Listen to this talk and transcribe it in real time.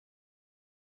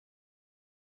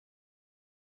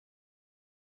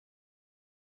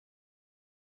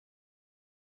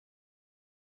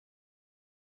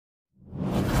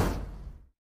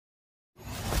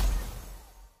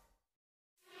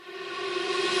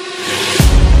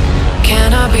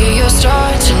be your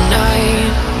star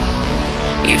tonight?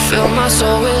 You fill my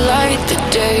soul with light the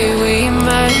day we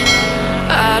met.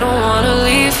 I don't wanna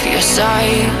leave your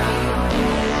side.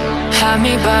 Have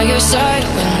me by your side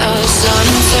when the sun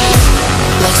sets.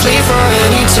 Let's leave for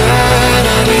an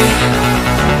eternity.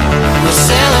 We'll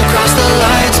sail across the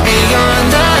lights beyond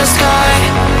the sky.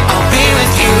 I'll be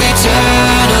with you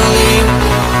eternally.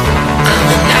 I'm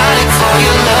an addict for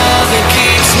your love, it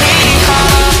keeps me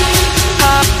high.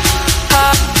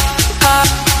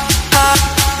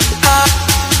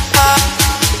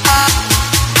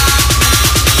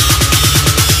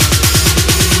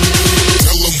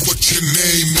 Tell them what your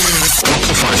name is.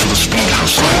 Amplify for the speed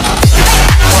house.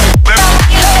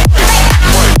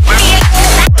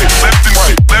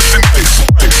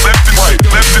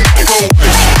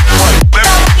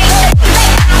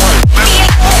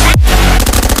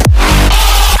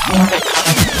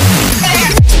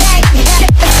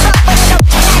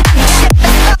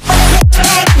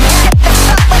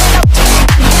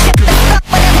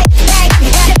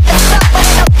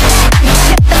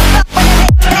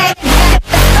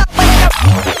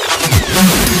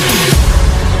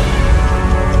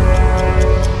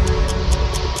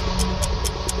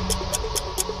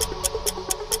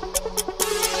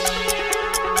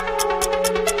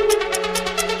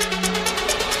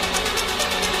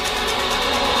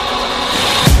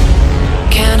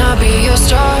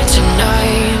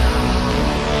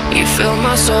 You fill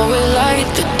my soul with light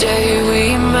the day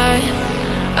we met.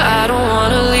 I don't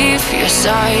wanna leave your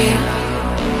side.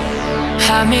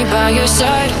 Have me by your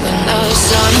side when the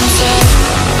sun sets.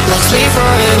 Let's leave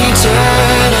for an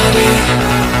eternity.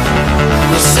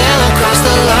 We'll sail across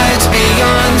the lights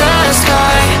beyond the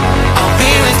sky. I'll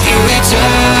be with you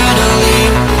eternally.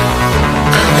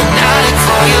 I'm an addict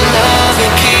for your love,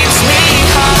 it keeps me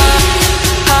high.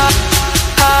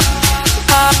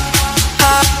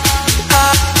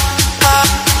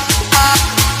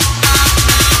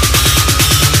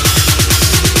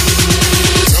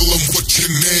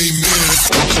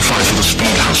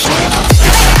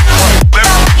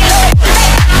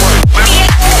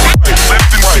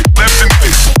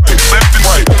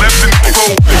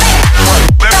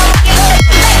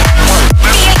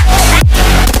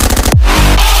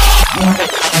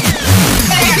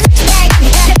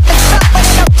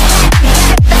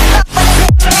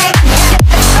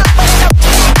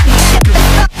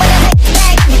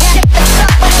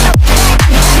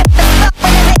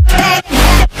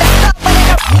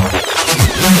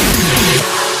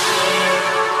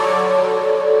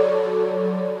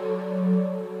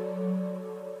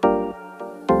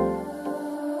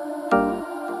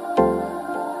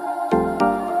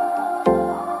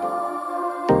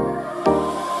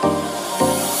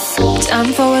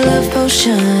 Time for a love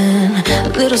potion, a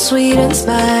little sweet and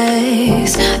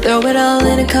spice. Throw it all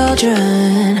in a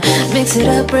cauldron, mix it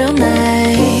up real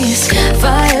nice.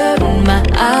 Fire in my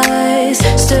eyes,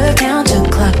 stir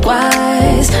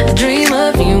counterclockwise. I dream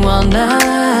of you all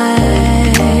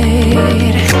night.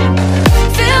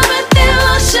 Feel with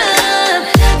devotion,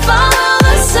 follow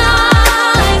the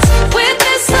signs. With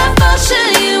this devotion,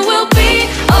 you will be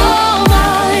all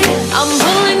mine. I'm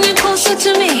pulling you closer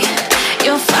to me.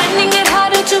 You're finding it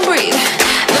harder to breathe.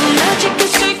 The magic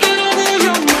is taking over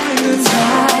your mind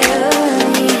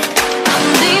entirely. I'm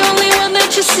the only one that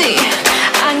you see.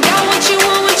 I got what you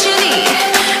want, what you need.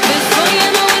 Before you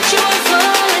know it, you are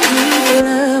falling in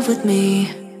love with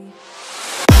me.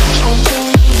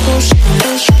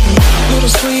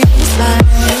 Little sweet spice.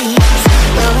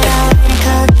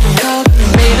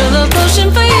 Made a love potion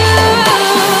for you.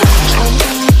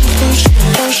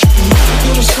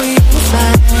 Little sweet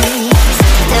spice.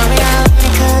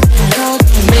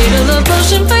 Made a love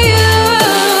potion for you.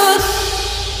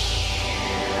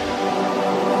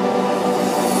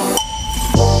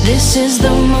 This is the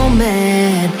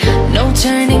moment, no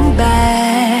turning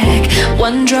back.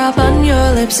 One drop on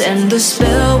your lips and the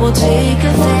spell will take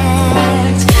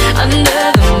effect.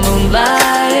 Under the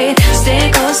moonlight,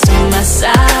 stay close to my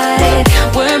side.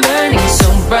 We're burning so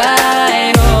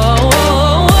bright. Oh,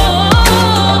 oh,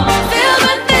 oh. Feel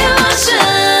the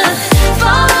devotion,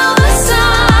 follow the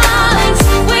signs.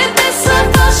 With this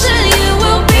devotion, you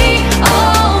will be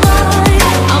all mine.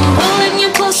 I'm pulling you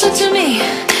closer to me.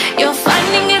 You're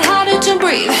finding it harder to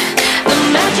breathe. The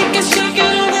magic is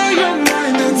taking over your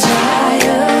mind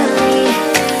entirely.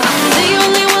 I'm the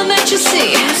only one that you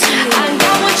see. I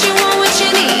got what you want, what you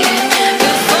need.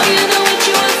 Before you know it,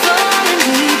 you are falling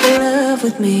deep in love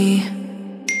with me.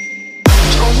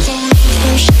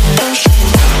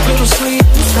 Little sweet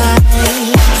spice.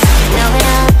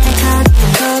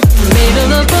 Made a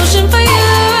love potion for you.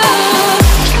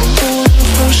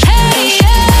 Hey,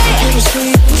 hey. Little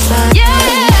sweet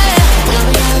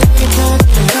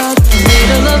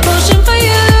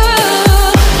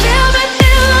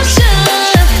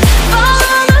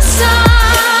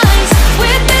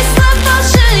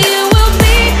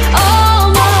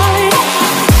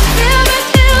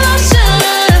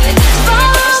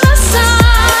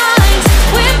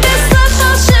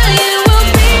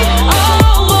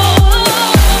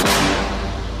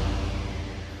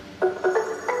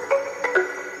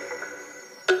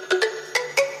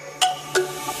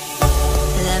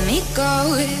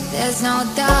go, there's no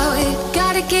doubt.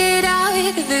 Gotta get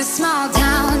out of this small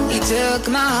town. You took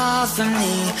my heart from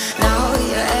me, now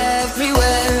you're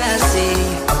everywhere I see.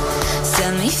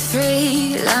 Set me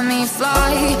free, let me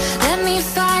fly, let me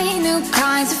find new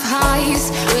kinds of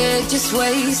highs. We're just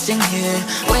wasting here,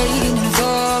 waiting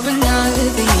for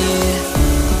another year.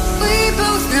 We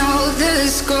both know the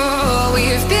score,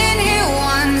 we've been here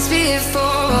once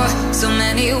before. So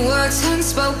many words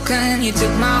unspoken, you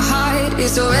took my heart,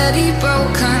 it's already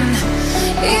broken.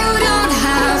 You don't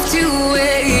have to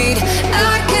wait,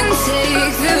 I can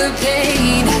take the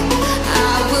pain.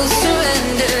 I will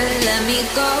surrender, let me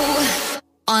go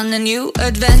on a new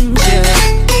adventure.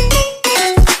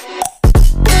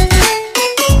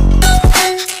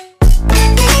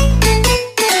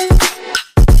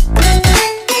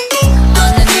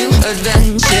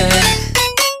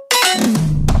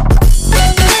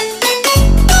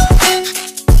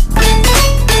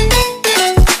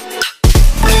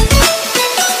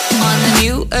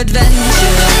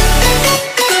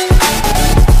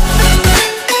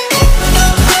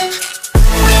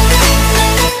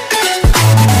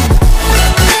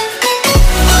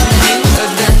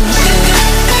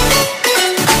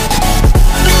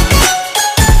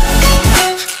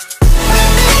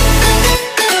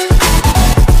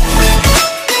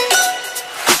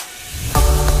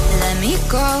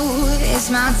 It's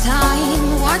my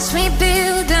time, watch me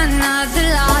build another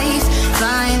life.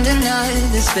 Find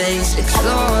another space,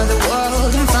 explore the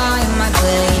world and find my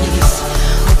place.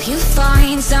 Hope you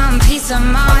find some peace of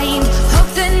mind, hope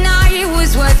the night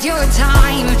was worth your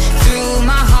time. Threw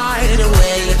my heart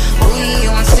away, we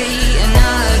won't see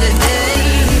another day.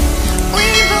 We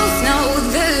both know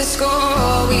the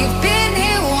score, we've been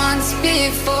here once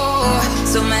before.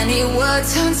 So many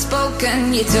words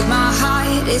unspoken, you took my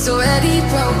heart, it's already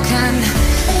broken.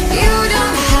 You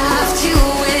don't have to